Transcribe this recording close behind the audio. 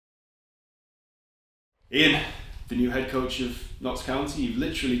Ian, the new head coach of Notts County, you've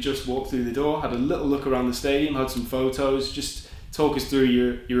literally just walked through the door, had a little look around the stadium, had some photos. Just talk us through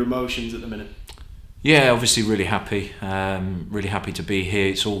your emotions at the minute. Yeah, obviously really happy. Really happy to be here.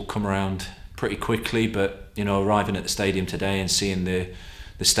 It's all come around pretty quickly, but arriving at the stadium today and seeing the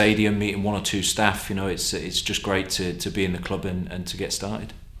stadium, meeting one or two staff, it's just great to be in the club and to get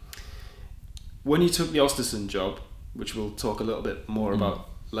started. When you took the Ostersund job, which we'll talk a little bit more about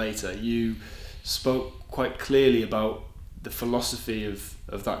later, you spoke quite clearly about the philosophy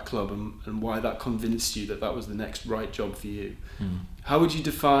of that club and why that convinced you that was the next right job for you. How would you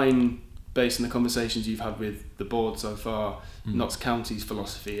define, based on the conversations you've had with the board so far, Notts County's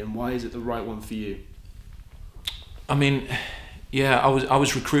philosophy, and why is it the right one for you? I mean, yeah, I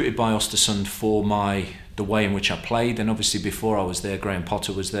was recruited by Ostersund for the way in which I played, and obviously before I was there, Graham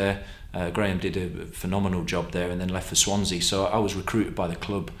Potter was there. Graham did a phenomenal job there and then left for Swansea, so I was recruited by the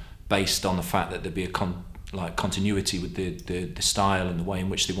club based on the fact that there'd be a continuity with the style and the way in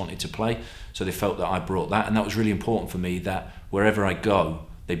which they wanted to play. So they felt that I brought that, and that was really important for me, that wherever I go,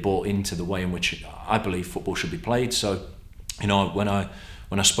 they bought into the way in which I believe football should be played. So, when I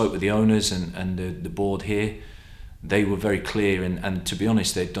spoke with the owners and the board here, they were very clear, and to be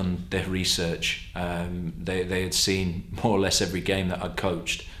honest, they'd done their research. They had seen more or less every game that I'd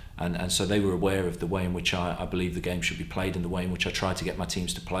coached. And so they were aware of the way in which I believe the game should be played and the way in which I try to get my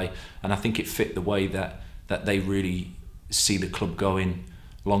teams to play. And I think it fit the way that they really see the club going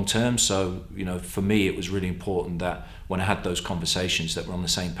long term. So, for me, it was really important that when I had those conversations that we're on the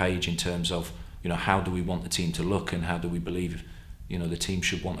same page in terms of, how do we want the team to look and how do we believe, the team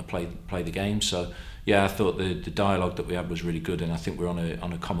should want to play the game. So, yeah, I thought the dialogue that we had was really good, and I think we're on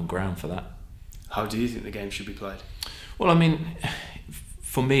a common ground for that. How do you think the game should be played? Well, I mean,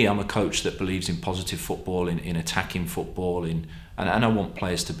 for me, I'm a coach that believes in positive football, in attacking football, and I want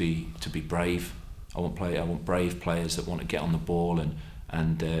players to be brave. I want brave players that want to get on the ball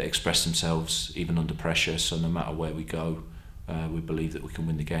and express themselves even under pressure. So no matter where we go, we believe that we can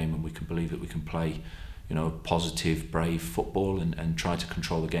win the game, and we can believe that we can play, positive, brave football and try to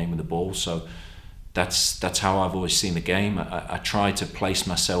control the game with the ball. So that's how I've always seen the game. I try to place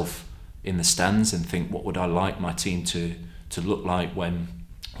myself in the stands and think, what would I like my team to look like when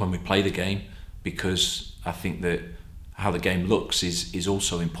we play the game, because I think that how the game looks is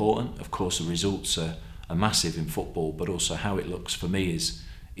also important. Of course, the results are massive in football, but also how it looks for me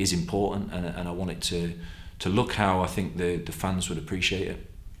is important, and I want it to look how I think the fans would appreciate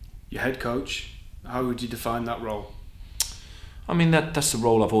it. Your head coach, how would you define that role? I mean, that's the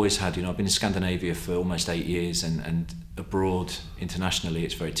role I've always had. I've been in Scandinavia for almost 8 years, and abroad, internationally,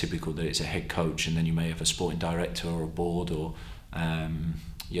 it's very typical that it's a head coach, and then you may have a sporting director or a board or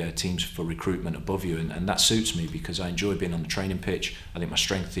teams for recruitment above you, and that suits me because I enjoy being on the training pitch. I think my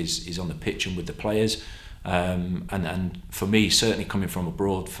strength is on the pitch and with the players, and for me, certainly coming from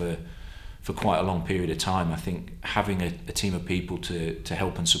abroad for quite a long period of time, I think having a team of people to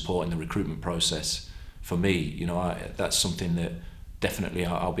help and support in the recruitment process, for me, that's something that definitely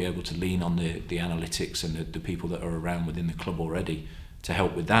I'll be able to lean on the analytics and the people that are around within the club already to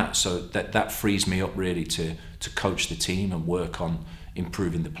help with that. So that frees me up really to coach the team and work on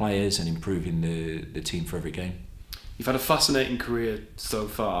improving the players and improving the team for every game. You've had a fascinating career so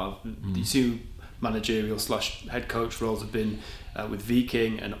far. The two managerial / head coach roles have been with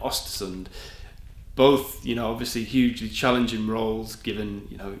Viking and Ostersund. Both, obviously hugely challenging roles,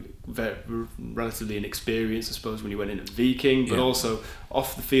 given, very relatively inexperienced, I suppose, when you went in at Viking, but also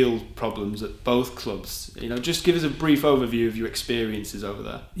off the field problems at both clubs. Just give us a brief overview of your experiences over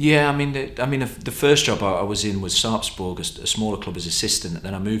there. Yeah, I mean, the first job I was in was Sarpsborg, a smaller club, as assistant.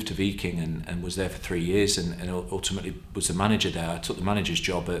 Then I moved to Viking and was there for 3 years, and ultimately was the manager there. I took the manager's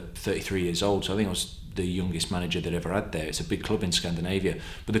job at 33 years old, so I think I was the youngest manager that ever had there. It's a big club in Scandinavia,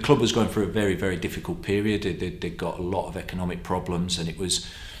 but the club was going through a very, very difficult period. They got a lot of economic problems, and it was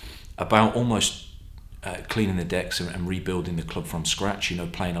about almost cleaning the decks and rebuilding the club from scratch,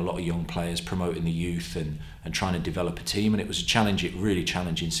 playing a lot of young players, promoting the youth and trying to develop a team. And it was a really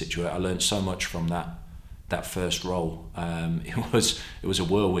challenging situation. I learned so much from that first role. It was a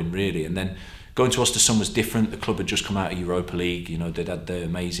whirlwind, really. And then going to Ostersund was different. The club had just come out of Europa League. They'd had the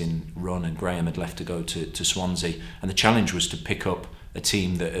amazing run, and Graham had left to go to Swansea. And the challenge was to pick up a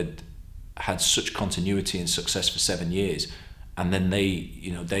team that had such continuity and success for 7 years. And then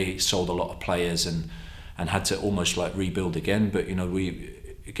they sold a lot of players and had to almost like rebuild again. But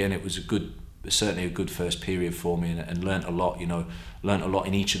it was certainly a good first period for me, and learnt a lot. Learnt a lot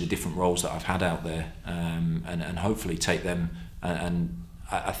in each of the different roles that I've had out there, and hopefully take them. And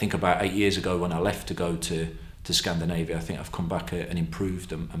I think about 8 years ago when I left to go to Scandinavia, I think I've come back and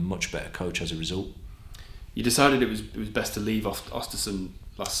improved and much better coach as a result. You decided it was best to leave Ostersund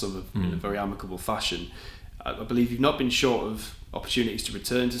last summer in a very amicable fashion. I believe you've not been short of opportunities to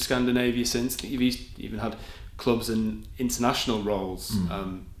return to Scandinavia since. I think you've even had clubs and international roles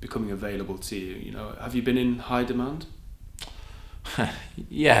becoming available to you. You know, have you been in high demand?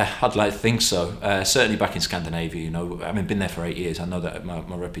 Yeah, I'd like to think so. Certainly back in Scandinavia, you know, I mean, been there for 8 years. I know that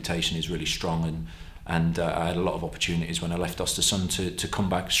my reputation is really strong, and I had a lot of opportunities when I left Ostersund to come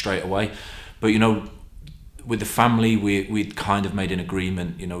back straight away. But you know, with the family, we'd kind of made an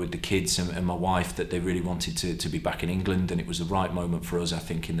agreement, you know, with the kids and my wife, that they really wanted to be back in England, and it was the right moment for us, I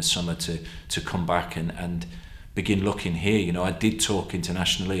think, in the summer to come back and begin looking here. You know, I did talk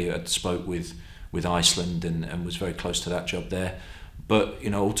internationally. I spoke with Iceland and was very close to that job there. But, you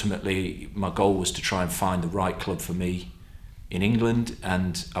know, ultimately my goal was to try and find the right club for me in England,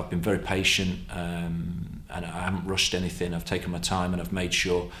 and I've been very patient, and I haven't rushed anything. I've taken my time, and I've made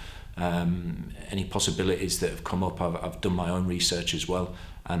sure any possibilities that have come up, I've done my own research as well.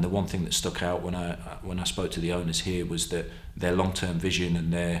 And the one thing that stuck out when I spoke to the owners here was that their long-term vision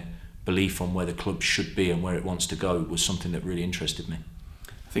and their belief on where the club should be and where it wants to go was something that really interested me.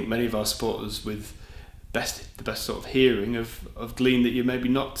 I think many of our supporters with the best sort of hearing of gleaned that you're maybe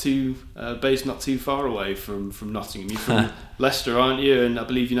not too based not too far away from Nottingham. You're from Leicester, aren't you? And I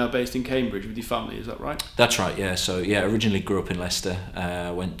believe you're now based in Cambridge with your family. Is that right? That's right. Yeah. So yeah, originally grew up in Leicester.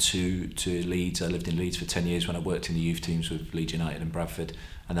 Went to Leeds. I lived in Leeds for 10 years when I worked in the youth teams with Leeds United and Bradford,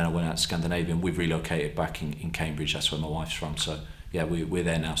 and then I went out to Scandinavia, and we've relocated back in Cambridge. That's where my wife's from. So yeah, we're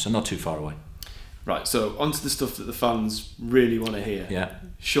there now. So not too far away. Right, so onto the stuff that the fans really want to hear. Yeah.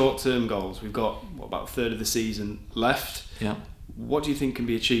 Short-term goals. We've got about a third of the season left. Yeah. What do you think can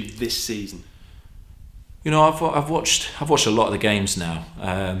be achieved this season? You know, I've watched a lot of the games now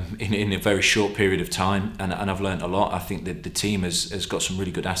in a very short period of time, and I've learnt a lot. I think that the team has got some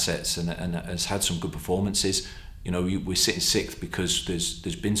really good assets and has had some good performances. You know, we're sitting sixth because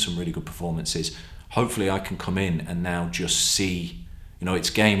there's been some really good performances. Hopefully, I can come in and now just see. You know,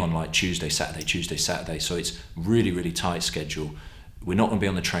 it's game on like Tuesday, Saturday. So it's really, really tight schedule. We're not going to be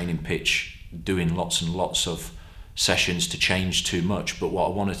on the training pitch doing lots and lots of sessions to change too much. But what I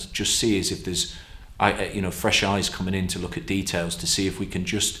want to just see is if there's, fresh eyes coming in to look at details to see if we can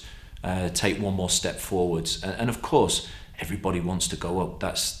just take one more step forwards. And of course, everybody wants to go up.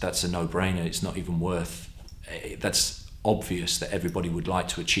 That's a no-brainer. It's not even worth. That's obvious that everybody would like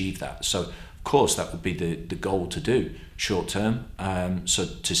to achieve that. So of course, that would be the goal to do short term. So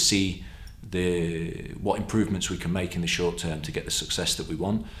to see what improvements we can make in the short term to get the success that we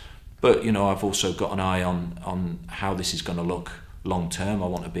want. But you know, I've also got an eye on how this is going to look long term. I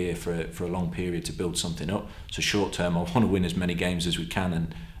want to be here for a long period to build something up. So short term, I want to win as many games as we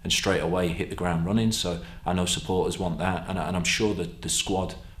can and straight away hit the ground running. So I know supporters want that, and I'm sure that the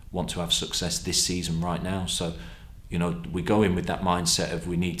squad want to have success this season right now. So. You know, we go in with that mindset of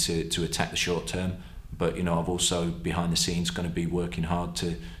we need to attack the short term, but you know, I've also behind the scenes going to be working hard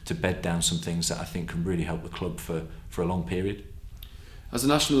to bed down some things that I think can really help the club for a long period. As a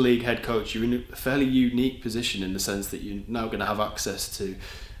National League head coach, you're in a fairly unique position in the sense that you're now going to have access to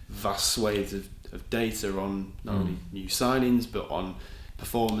vast swathes of data on not only new signings but on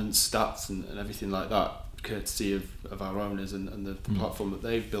performance stats and everything like that, courtesy of our owners and the platform that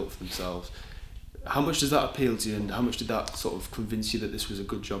they've built for themselves. How much does that appeal to you, and how much did that sort of convince you that this was a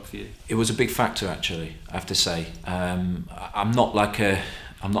good job for you? It was a big factor, actually, I have to say. I'm not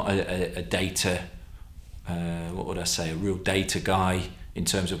a data, what would I say, a real data guy in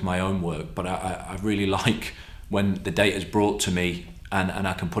terms of my own work, but I really like when the data is brought to me and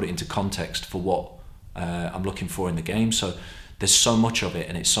I can put it into context for what I'm looking for in the game. So there's so much of it,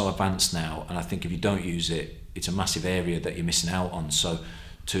 and it's so advanced now, and I think if you don't use it, it's a massive area that you're missing out on. So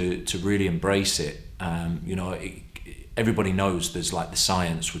to really embrace it, you know, everybody knows there's like the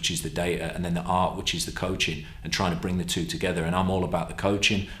science, which is the data, and then the art, which is the coaching, and trying to bring the two together. And I'm all about the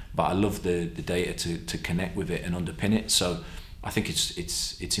coaching, but I love the data to connect with it and underpin it. So I think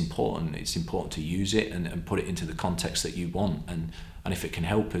it's important. It's important to use it and put it into the context that you want, and if it can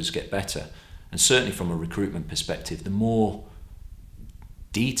help us get better. And certainly from a recruitment perspective, the more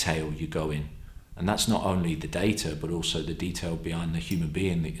detail you go in, and that's not only the data, but also the detail behind the human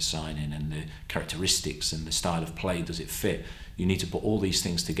being that you're signing and the characteristics and the style of play, does it fit? You need to put all these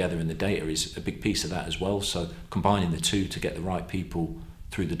things together, and the data is a big piece of that as well. So combining the two to get the right people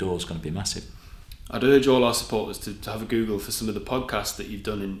through the door is going to be massive. I'd urge all our supporters to have a Google for some of the podcasts that you've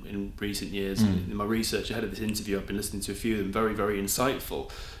done in recent years. In my research ahead of this interview, I've been listening to a few of them, very, very insightful.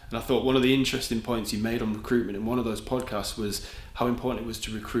 And I thought one of the interesting points you made on recruitment in one of those podcasts was how important it was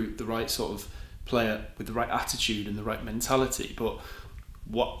to recruit the right sort of player with the right attitude and the right mentality. But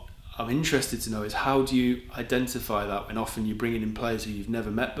what I'm interested to know is how do you identify that when often you're bringing in players who you've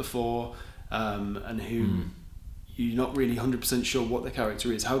never met before and who you're not really 100% sure what their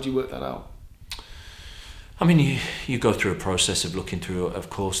character is. How do you work that out? I mean, you go through a process of looking through, of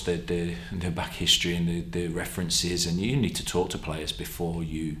course, the back history and the references, and you need to talk to players before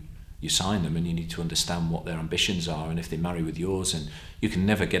you sign them, and you need to understand what their ambitions are and if they marry with yours. And you can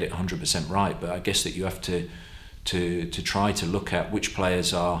never get it 100% right, but I guess that you have to try to look at which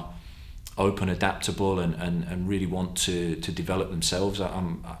players are open, adaptable, and really want to develop themselves.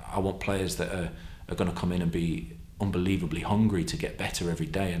 I want players that are going to come in and be unbelievably hungry to get better every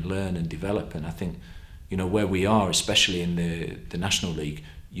day and learn and develop. And I think, you know, where we are, especially in the National League,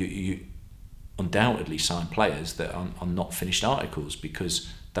 you undoubtedly sign players that are not finished articles,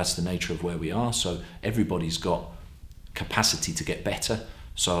 because that's the nature of where we are. So everybody's got capacity to get better.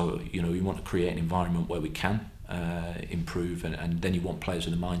 So, you know, you want to create an environment where we can improve, and then you want players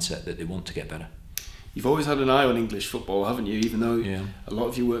with a mindset that they want to get better. You've always had an eye on English football, haven't you? Even though a lot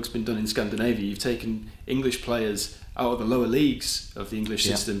of your work's been done in Scandinavia, you've taken English players out of the lower leagues of the English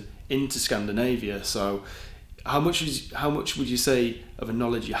system into Scandinavia. So how much would you say of a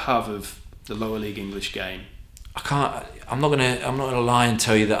knowledge you have of the lower league English game? I'm not gonna lie and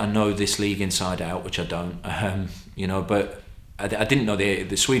tell you that I know this league inside out, which I don't. You know, but I didn't know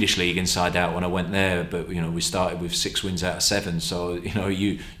the Swedish league inside out when I went there. But you know, we started with 6 wins out of 7. So you know,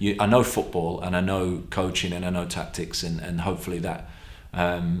 I know football, and I know coaching, and I know tactics, and hopefully that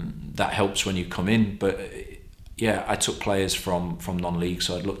helps when you come in. But yeah, I took players from non-league,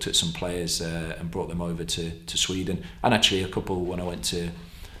 so I'd looked at some players and brought them over to Sweden, and actually a couple when I went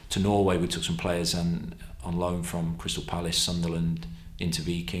to Norway. We took some players on loan from Crystal Palace, Sunderland into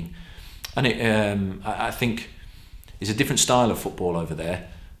Viking, and I think it's a different style of football over there,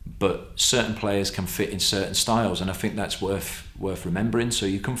 but certain players can fit in certain styles, and I think that's worth remembering. So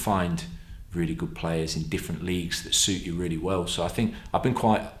you can find really good players in different leagues that suit you really well. So I think I've been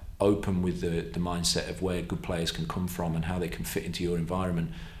quite open with the mindset of where good players can come from and how they can fit into your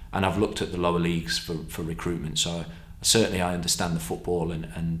environment, and I've looked at the lower leagues for recruitment. So certainly I understand the football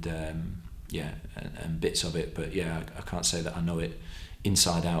and bits of it, but yeah, I can't say that I know it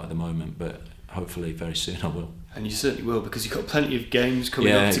inside out at the moment, but hopefully very soon I will. And you certainly will, because you've got plenty of games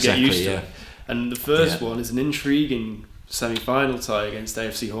coming up to get used to. And the first one is an intriguing semi-final tie against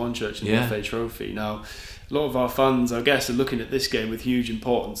AFC Hornchurch in the FA Trophy. Now, a lot of our fans, I guess, are looking at this game with huge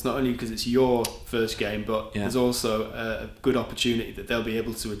importance, not only because it's your first game, but there's also a good opportunity that they'll be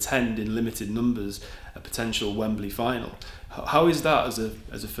able to attend in limited numbers a potential Wembley final. How is that as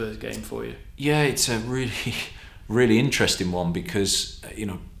a first game for you? Yeah, it's a really, really interesting one, because, you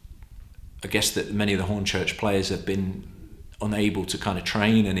know, I guess that many of the Hornchurch players have been unable to kind of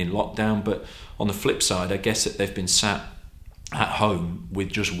train and in lockdown, but on the flip side, I guess that they've been sat at home with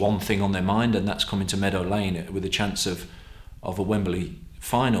just one thing on their mind, and that's coming to Meadow Lane with a chance of a Wembley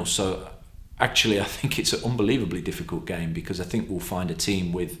final. So actually I think it's an unbelievably difficult game, because I think we'll find a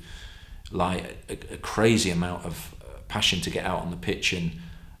team with like a crazy amount of passion to get out on the pitch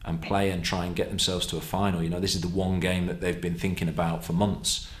and play and try and get themselves to a final. You know, this is the one game that they've been thinking about for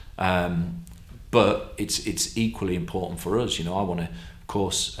months. But it's equally important for us. You know, I want to, of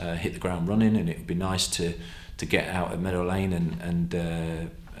course, hit the ground running, and it would be nice to get out at Meadow Lane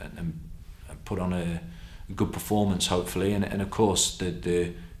and put on a good performance, hopefully. And of course,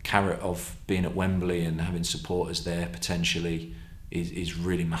 the carrot of being at Wembley and having supporters there potentially is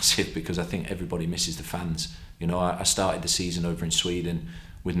really massive, because I think everybody misses the fans. You know, I started the season over in Sweden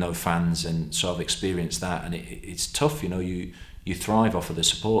with no fans, and so I've experienced that, and it's tough. You know, you thrive off of the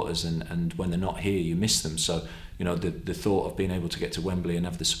supporters, and when they're not here, you miss them. So, you know, the thought of being able to get to Wembley and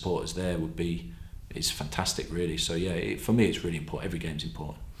have the supporters there is fantastic, really. So yeah, for me, it's really important. Every game's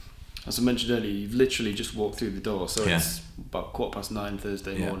important. As I mentioned earlier, you've literally just walked through the door, so it's about 9:15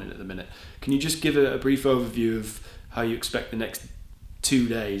 Thursday morning at the minute. Can you just give a brief overview of how you expect the next 2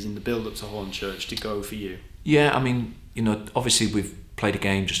 days in the build-up to Hornchurch to go for you? Yeah, I mean, you know, obviously we've played a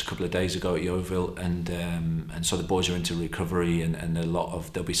game just a couple of days ago at Yeovil, and so the boys are into recovery, and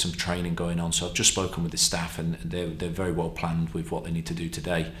there'll be some training going on. So I've just spoken with the staff, and they're very well planned with what they need to do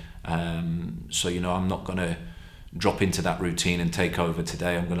today. So, you know, I'm not going to drop into that routine and take over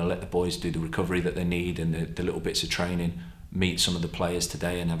today. I'm going to let the boys do the recovery that they need and the little bits of training, meet some of the players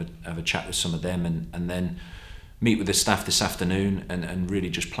today and have a chat with some of them, and then meet with the staff this afternoon and really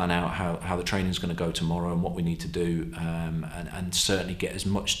just plan out how the training's going to go tomorrow and what we need to do, and certainly get as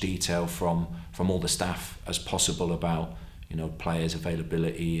much detail from all the staff as possible about, you know, players'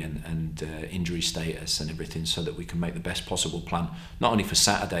 availability and injury status and everything, so that we can make the best possible plan, not only for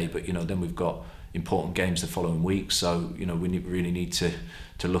Saturday, but, you know, then we've got important games the following week. So we really need to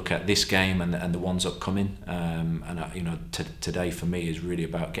look at this game and the ones upcoming. Today for me is really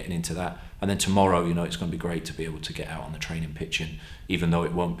about getting into that. And then tomorrow, it's going to be great to be able to get out on the training pitch, and even though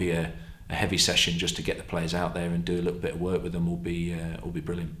it won't be a heavy session, just to get the players out there and do a little bit of work with them will be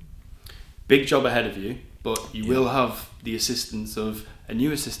brilliant. Big job ahead of you, but you will have the assistance of a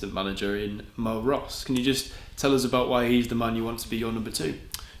new assistant manager in Mo Ross. Can you just tell us about why he's the man you want to be your number 2?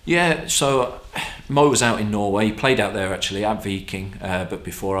 Yeah, so Mo was out in Norway. He played out there actually at Viking, but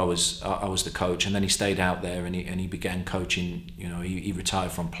before I was the coach, and then he stayed out there and he began coaching. He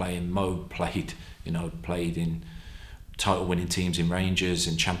retired from playing. Mo played in title-winning teams in Rangers,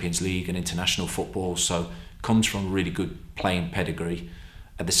 in Champions League and international football. So comes from a really good playing pedigree.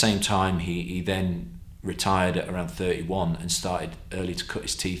 At the same time, he then retired at around 31 and started early to cut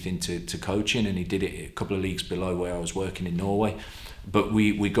his teeth into coaching, and he did it a couple of leagues below where I was working in Norway. But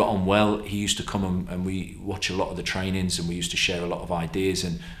we got on well. He used to come and we watch a lot of the trainings, and we used to share a lot of ideas,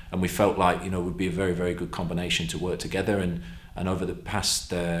 and we felt like would be a very, very good combination to work together. And over the past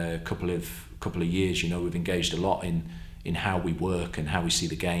couple of years, we've engaged a lot in how we work and how we see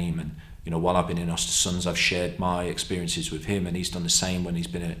the game. And while I've been in Östersunds, I've shared my experiences with him, and he's done the same when he's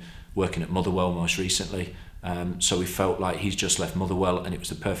been working at Motherwell most recently. So we felt like he's just left Motherwell, and it was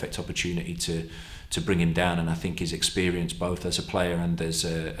the perfect opportunity to bring him down. And I think his experience, both as a player and as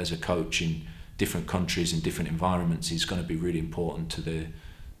a coach in different countries and different environments, is going to be really important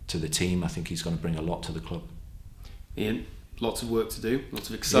to the team. I think he's going to bring a lot to the club. Ian, lots of work to do, lots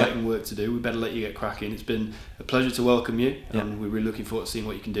of exciting work to do. We better let you get cracking. It's been a pleasure to welcome you, and we're really looking forward to seeing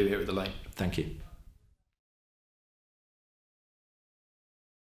what you can do here at the Lane. Thank you.